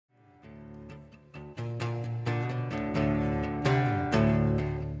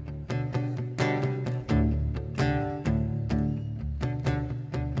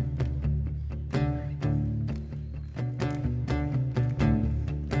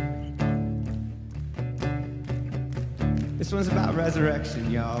This one's about resurrection,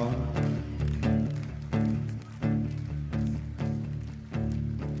 y'all.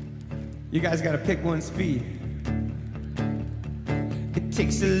 You guys gotta pick one speed. It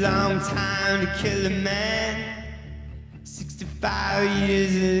takes a long time to kill a man, 65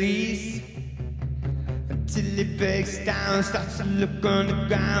 years at least, until he breaks down, starts to look on the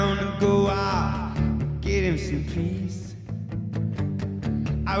ground and go out, get him some peace.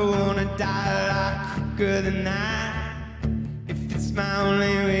 I wanna die a lot quicker than that, if it's my only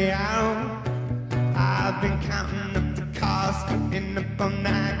way out. I've been counting up the cost, getting up on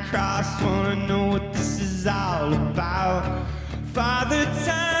that cross, wanna know what this is all about. Father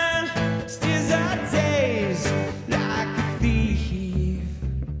Time steals our days like a thief.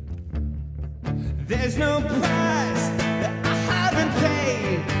 There's no price that I haven't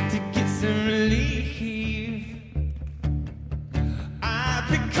paid to get some relief. I've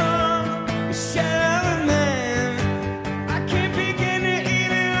become a shell of a man I can't begin to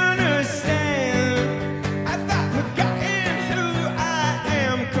even understand. Have I forgotten who I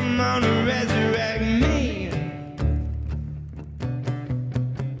am? Come on and resurrect me.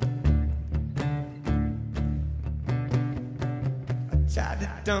 Tried to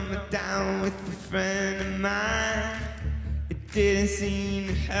dumb it down with a friend of mine. It didn't seem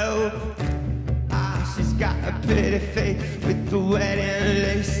to help. She's got a pretty face with the wedding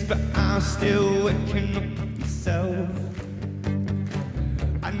lace, but I'm still waking up with myself.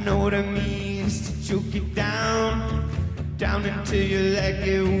 I know what it means to choke it down until your leg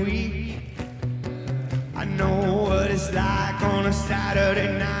get weak. I know what it's like on a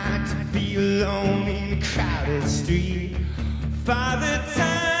Saturday night to be alone in a crowded street. Father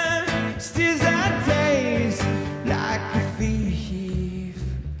Time steals our days like a thief.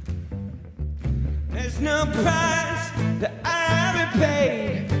 There's no price that I haven't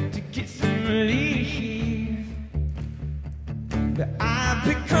paid to get some relief. But I've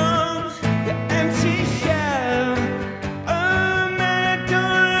become the empty shell. Oh man, I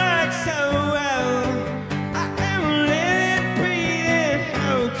don't like so well. I am living, breathing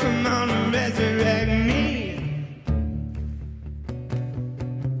hell. Come on and resurrect me.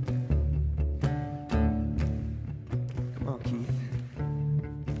 Come on, Keith.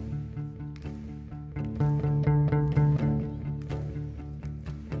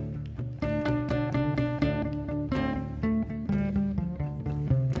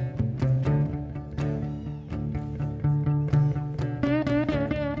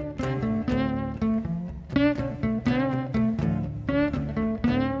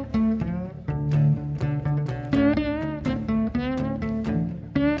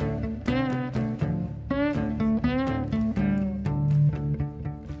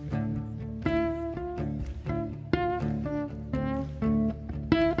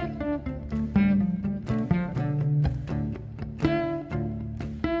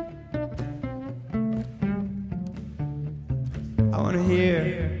 I want to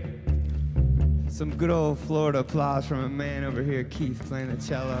hear some good old Florida applause from a man over here, Keith, playing the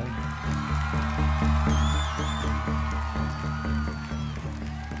cello.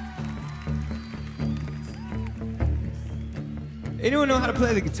 Anyone know how to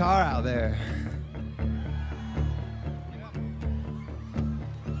play the guitar out there?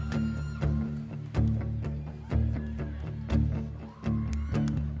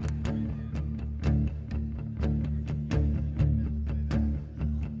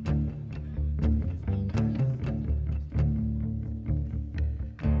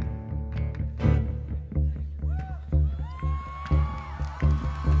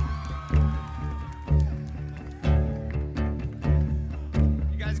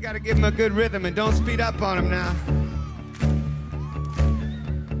 Gotta give him a good rhythm and don't speed up on him now.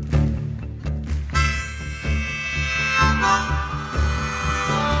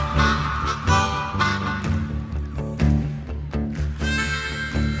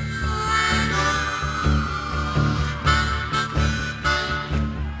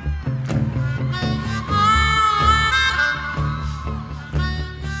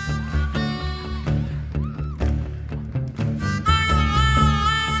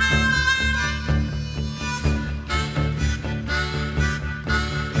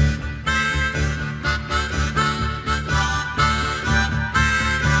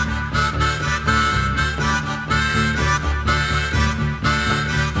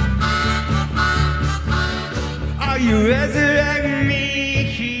 You resurrect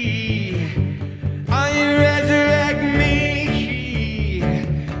me, oh, you resurrect me,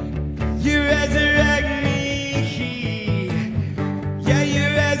 you resurrect me, yeah, you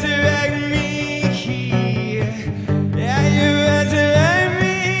resurrect me, yeah, you resurrect me,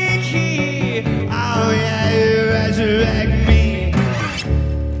 oh, yeah, you resurrect me.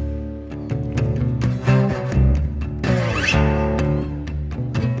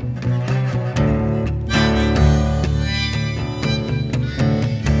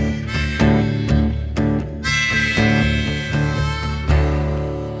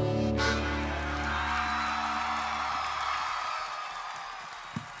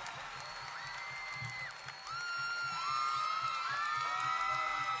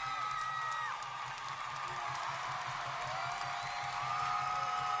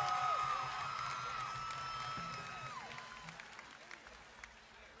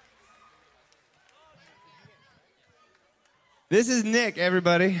 This is Nick,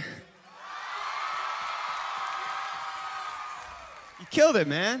 everybody. You killed it,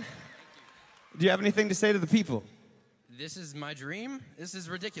 man. Do you have anything to say to the people? This is my dream. This is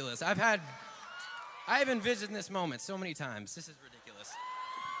ridiculous. I've envisioned this moment so many times. This is ridiculous.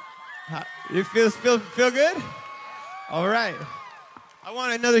 You feel good? All right. I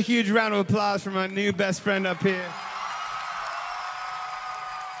want another huge round of applause for my new best friend up here.